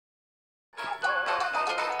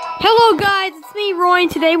Hello guys, it's me Roy,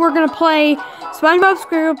 and today we're gonna play Spongebob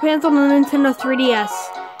Squigglepants on the Nintendo 3DS.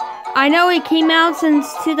 I know it came out since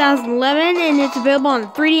 2011 and it's available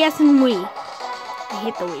on 3DS and Wii. I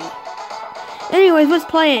hate the Wii. Anyways, let's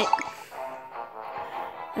play it.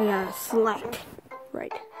 I gotta select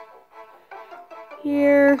right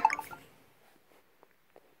here.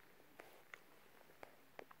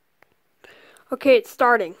 Okay, it's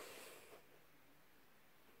starting.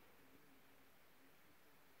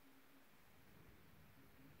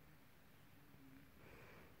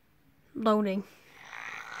 Loading.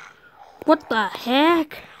 What the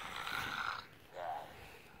heck?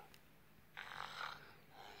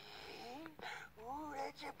 Ooh,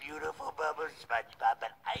 that's a beautiful bubble, Spongebob,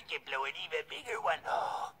 but I can blow an even bigger one.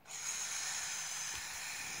 Oh.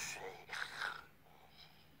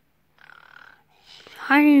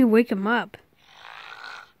 How do you wake him up?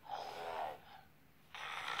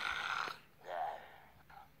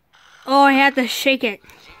 Oh, I had to shake it.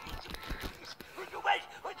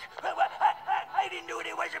 I didn't know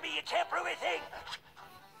it wasn't me. You can't prove a thing.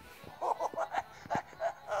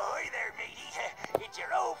 Ahoy there, mateys. It's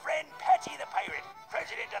your old friend Patsy the Pirate,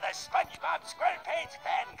 president of the Spongebob Squiglepants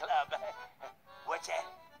fan club. What's that?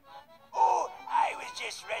 Oh, I was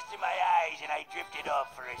just resting my eyes and I drifted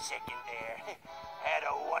off for a second there. Had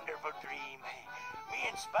a wonderful dream. Me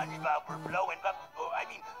and Spongebob were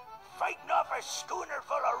fighting off a schooner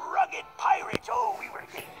full of rugged pirates. Oh, we were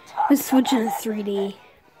getting tough. Let's switch into 3D.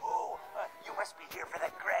 Oh, you must be here for the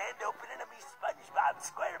grand opening of me Spongebob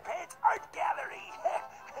Squiglepants art gallery.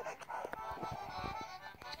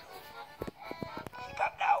 Keep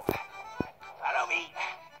up now. Follow me.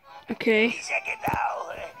 Okay. 30 seconds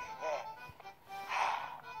now.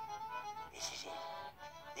 This is it.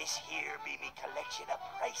 This here be me collection of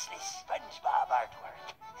priceless Spongebob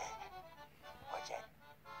artwork. What's that?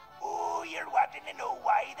 Oh, you're wanting to know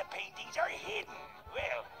why the paintings are hidden.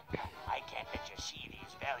 Well, I can't let you see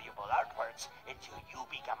these valuable artworks until you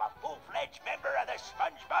become a full-fledged member of the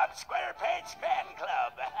Spongebob Squiglepants fan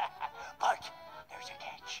club. But there's a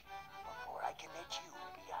catch. Before I can let you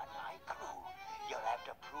be on my crew, you'll have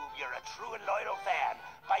to prove you're a true and loyal fan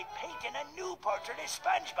by painting a new portrait of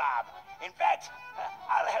Spongebob. In fact,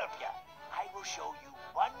 I'll help you. I will show you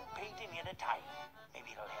one painting at a time.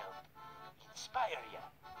 Maybe it'll help inspire you.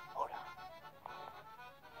 Hold on.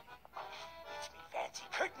 It's me fancy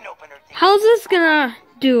curtain opener thing. How's this gonna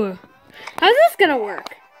do? How's this gonna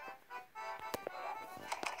work?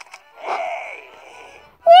 Hey!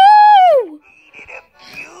 Woo! Ain't it a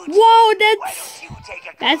beauty? Whoa, Why don't you take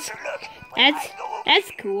a closer look when I go over that's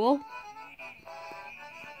here? cool.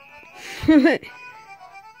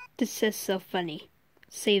 This is so funny.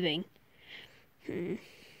 Saving.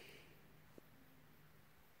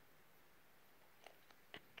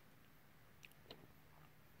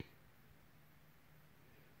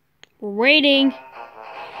 We're waiting.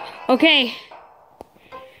 Okay.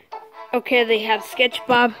 Okay, they have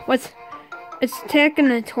Sketchbob. It's check on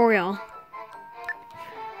the tutorial.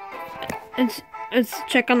 Let's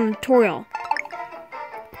check on the tutorial.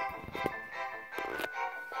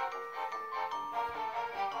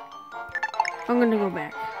 I'm gonna go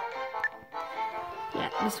back. Yeah,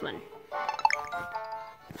 this one.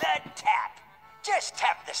 The tap. Just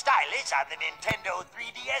tap the stylus on the Nintendo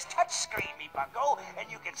 3DS touchscreen, me bucko, and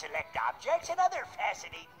you can select objects and other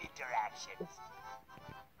fascinating interactions.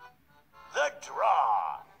 The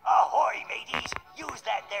draw. Ahoy, mateys. Use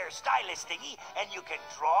that there stylus thingy, and you can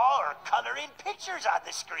draw or color in pictures on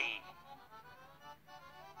the screen.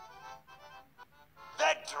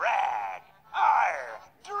 The drag.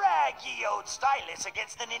 Drag ye old stylus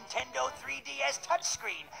against the Nintendo 3DS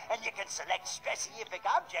touchscreen, and you can select specific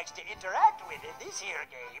objects to interact with in this here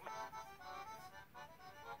game.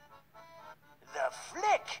 The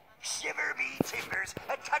flick. Shiver me timbers,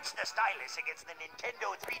 touch the stylus against the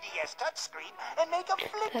Nintendo 3DS touchscreen and make a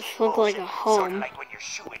flick. This looks like a home. Sort of like when you're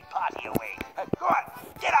shooing potty away. Go on,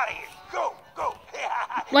 get out of here. Go.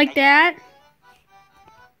 Like that?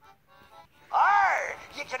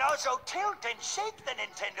 You can also tilt and shake the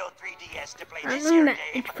Nintendo 3DS to play I'm this here gonna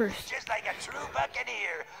game. eat first. Just like a true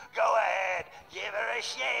buccaneer. Go ahead, give her a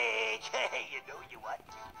shake. You know you want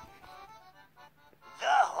to. The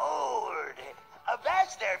hold.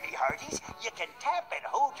 Avast there, me hearties. You can tap and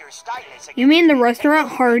hold your stylus. You mean the restaurant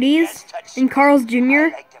Hardee's in Carl's Jr.?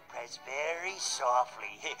 I like to press very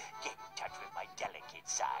softly. Get in touch with my delicate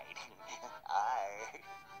side.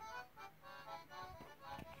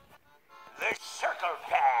 The circle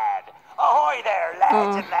pad. Ahoy there,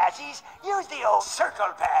 lads and lassies. Use the old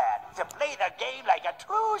circle pad to play the game like a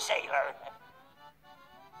true sailor.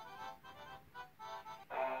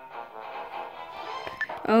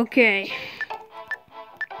 Okay.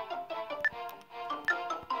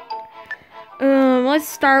 Let's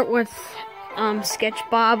start with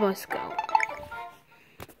Sketchbob. Let's go.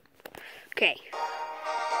 Okay.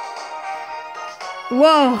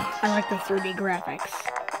 Whoa! I like the 3D graphics.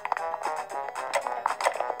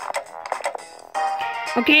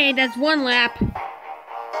 Okay, that's one lap.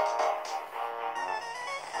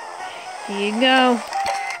 Here you go.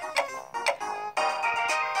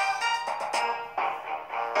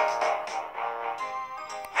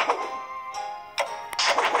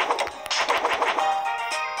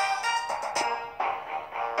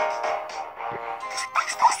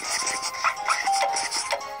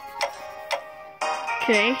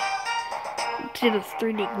 Okay, to the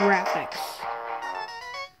 3D graphics.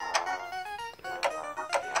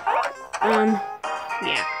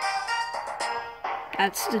 Yeah.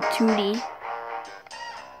 That's the 2D.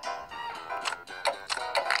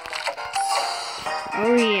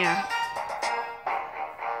 Oh yeah.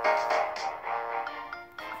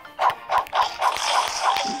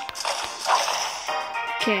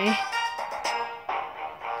 Okay.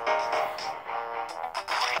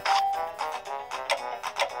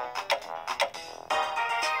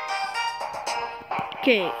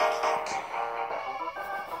 Okay.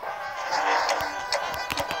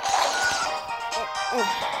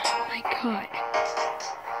 Oh my god.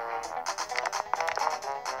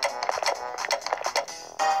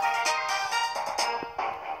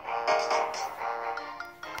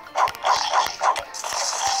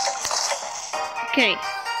 Okay.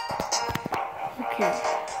 Okay.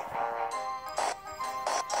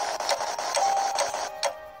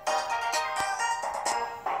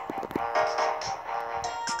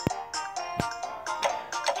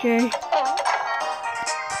 Okay.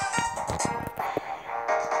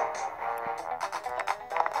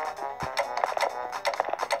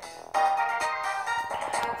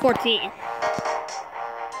 $14.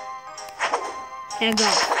 Hands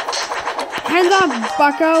up. Hands up,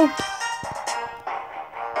 bucko.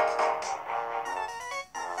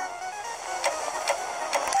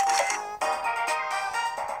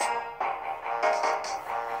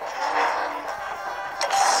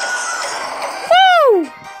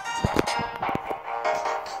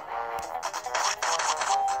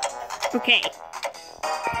 Okay.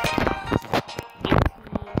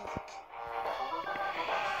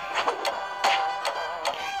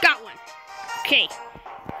 Got one. Okay.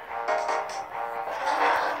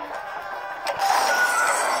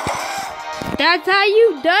 That's how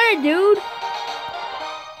you done it, dude.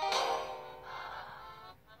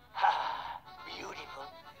 Beautiful.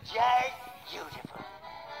 Just beautiful.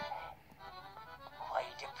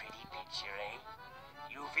 Quite a pretty picture, eh?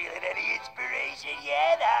 You feeling any inspiration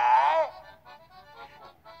yet, huh?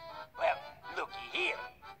 Well, looky here.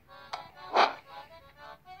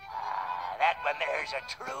 That one there's a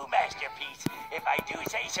true masterpiece, if I do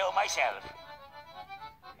say so myself.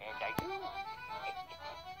 And I do.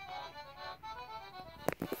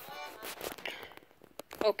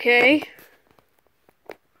 Okay.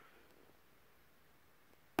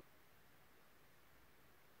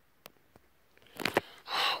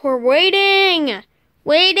 We're waiting.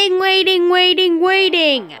 Waiting.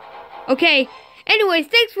 Okay. Anyways,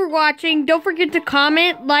 thanks for watching. Don't forget to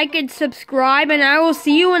comment, like, and subscribe. And I will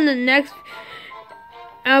see you in the next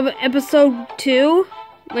episode 2.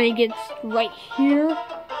 When it gets right here.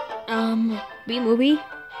 B-movie.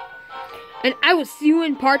 And I will see you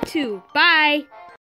in part 2. Bye.